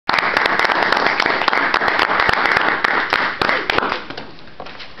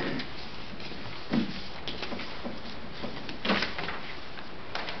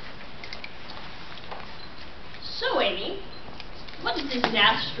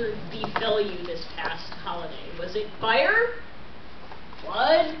disaster befell you this past holiday? Was it fire,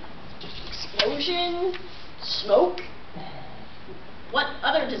 flood, explosion, smoke? What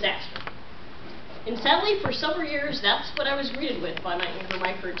other disaster? And sadly, for several years, that's what I was greeted with by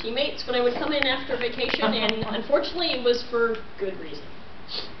my career teammates when I would come in after vacation, and unfortunately, it was for good reason.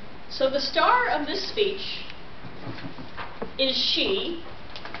 So the star of this speech is Shih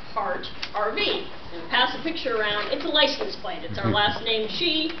RV. And pass a picture around. It's a license plate. It's our last name,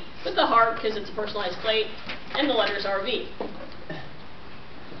 Shih, with the heart because it's a personalized plate, and the letters RV.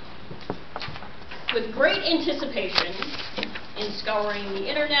 With great anticipation in scouring the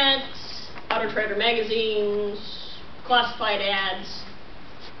internet, Auto Trader magazines, classified ads,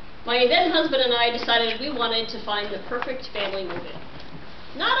 my then husband and I decided we wanted to find the perfect family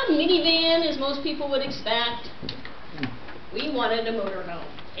move-in. Not a minivan as most people would expect. We wanted a motorhome,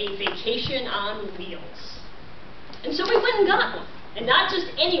 a vacation on wheels. And so we went and got one. And not just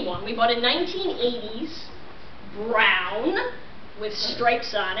any one. We bought a 1980s brown with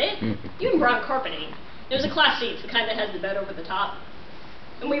stripes on it, even brown carpeting. It was a Class C, it's the kind that has the bed over the top.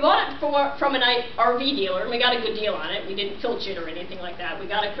 And we bought it from an RV dealer, and we got a good deal on it. We didn't filch it or anything like that. We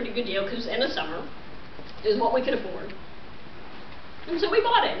got a pretty good deal because it was in the summer. It was what we could afford. And so we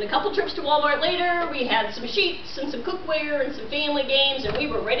bought it. And a couple trips to Walmart later, we had some sheets and some cookware and some family games, and we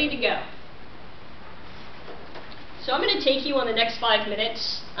were ready to go. So I'm going to take you on the next 5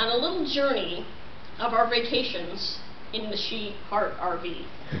 minutes on a little journey of our vacations in the Shih RV.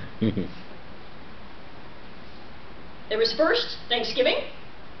 There was first Thanksgiving,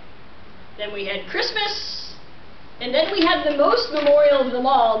 then we had Christmas, and then we had the most memorial of them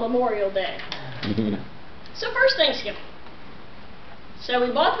all, Memorial Day. So first Thanksgiving. So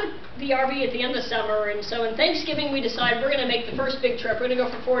we bought the RV at the end of summer, and so in Thanksgiving we decided we're going to make the first big trip. We're going to go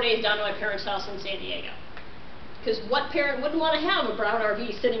for 4 days down to my parents' house in San Diego. Because what parent wouldn't want to have a brown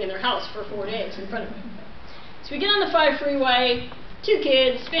RV sitting in their house for 4 days in front of them? So we get on the 5 freeway, 2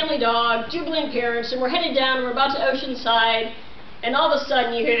 kids, family dog, jubilant parents, and we're headed down, and we're about to Oceanside, and all of a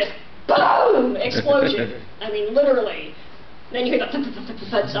sudden you hear this boom explosion. I mean, literally. And then you hear the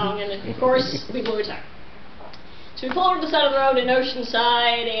thud song, and of course, we blew a tire. So we pull over to the side of the road in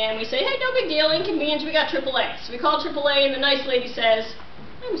Oceanside, and we say, hey, no big deal, inconvenience, we got AAA. So we call AAA, and the nice lady says,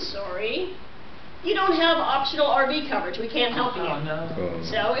 I'm sorry, you don't have optional RV coverage, we can't help you. Oh, no.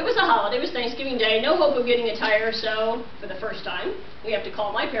 So it was a holiday, it was Thanksgiving Day, no hope of getting a tire, so for the first time, we have to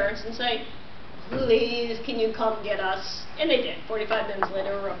call my parents and say, please, can you come get us? And they did. 45 minutes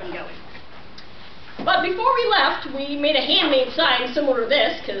later, we're up and going. But before we left, we made a handmade sign similar to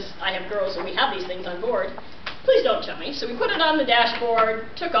this, because I have girls and we have these things on board. Please don't tell me. So we put it on the dashboard,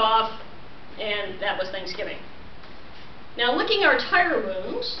 took off, and that was Thanksgiving. Now looking our tire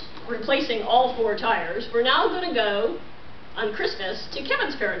wounds, replacing all 4 tires, we're now going to go on Christmas to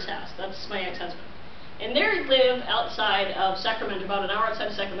Kevin's parents' house. That's my ex-husband. And they live outside of Sacramento, about an hour outside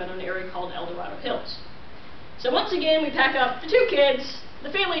of Sacramento, in an area called El Dorado Hills. So once again, we pack up the 2 kids,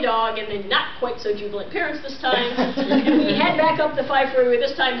 the family dog, and the not quite so jubilant parents this time, and we head back up the 5 freeway,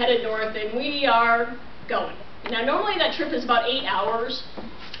 this time headed north, and we are going. Now normally that trip is about 8 hours,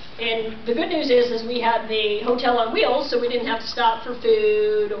 and the good news is we had the hotel on wheels, so we didn't have to stop for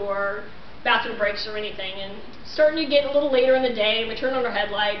food or bathroom breaks or anything. And it's starting to get a little later in the day, we turn on our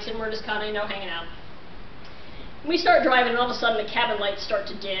headlights, and we're just kind of, hanging out. We start driving, and all of a sudden the cabin lights start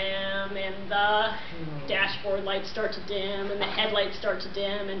to dim, and the dashboard lights start to dim, and the headlights start to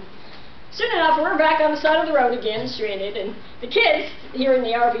dim, and soon enough we're back on the side of the road again, stranded, and the kids, hearing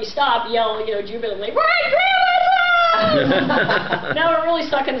the RV stop, yell, jubilantly, right, Grandma's! Now we're really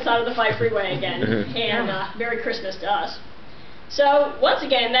stuck on the side of the 5 freeway again, and Merry Christmas to us. So, once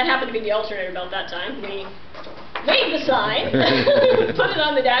again, that happened to be the alternator belt that time. We made the sign, put it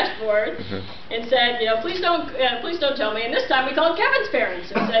on the dashboard, and said, please don't tell me. And this time we called Kevin's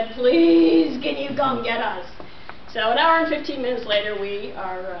parents and said, please, can you come get us? So an hour and 15 minutes later, we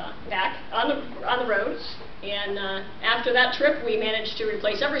are back on the road. And after that trip, we managed to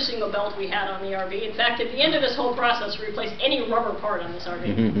replace every single belt we had on the RV. In fact, at the end of this whole process, we replaced any rubber part on this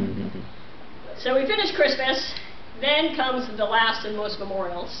RV. So we finished Christmas. Then comes the last and most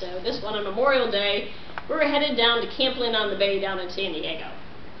memorial. So this one on Memorial Day, we were headed down to Camp Lynn on the Bay down in San Diego.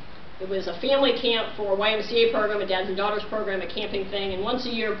 It was a family camp for a YMCA program, a dads and daughters program, a camping thing, and once a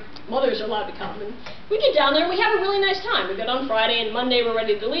year mothers are allowed to come. And we get down there and we have a really nice time. We got on Friday, and Monday we're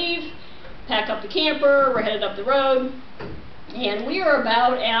ready to leave, pack up the camper, we're headed up the road, and we are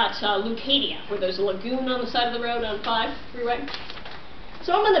about at Leucadia, where there's a lagoon on the side of the road on 5 freeway.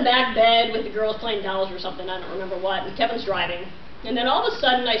 So I'm in the back bed with the girls playing dolls or something, I don't remember what, and Kevin's driving. And then all of a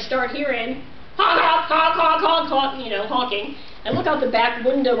sudden I start hearing honk, honk, honk, honk, honk, honk, honking. I look out the back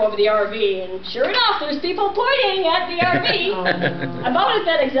window of the RV, and sure enough, there's people pointing at the RV. Oh, no. About at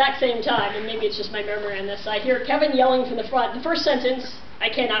that exact same time, and maybe it's just my memory on this, I hear Kevin yelling from the front. The first sentence, I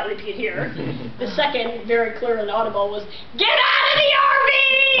cannot repeat here. The second, very clear and audible, was, "Get out of the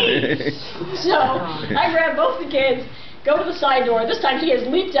RV!" So, I grab both the kids, go to the side door. This time he has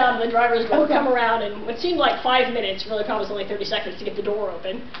leaped out of the driver's door, come around, and what seemed like 5 minutes, really probably was only 30 seconds to get the door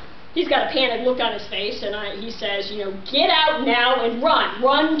open. He's got a panicked look on his face, and he says, you know, "Get out now and run.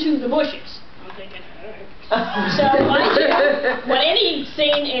 Run to the bushes." I'm thinking, all right. So I do what any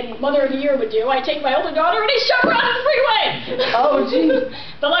sane and mother of the year would do. I take my older daughter and I shove her out of the freeway. Oh, gee.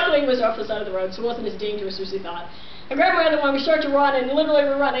 But luckily it was off the side of the road, so it wasn't as dangerous as we thought. I grab my other one, we start to run, and literally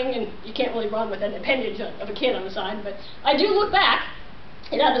we're running, and you can't really run with an appendage of a kid on the side, but I do look back.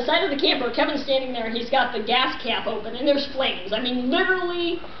 And at the side of the camper, Kevin's standing there, and he's got the gas cap open, and there's flames. I mean,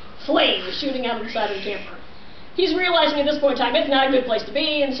 literally flames shooting out of the side of the camper. He's realizing at this point in time it's not a good place to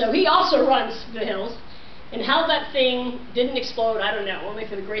be, and so he also runs the hills. And how that thing didn't explode, I don't know. Only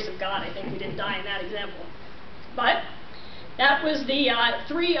for the grace of God, I think we didn't die in that example. But that was the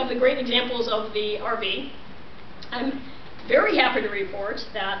 3 of the great examples of the RV. I'm very happy to report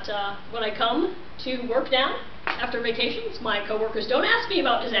that when I come to work down after vacations, my coworkers don't ask me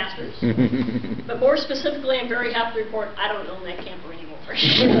about disasters. But more specifically, I'm very happy to report I don't own that camper anymore. Good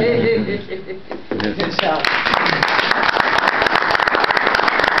job.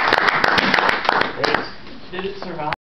 Did it survive?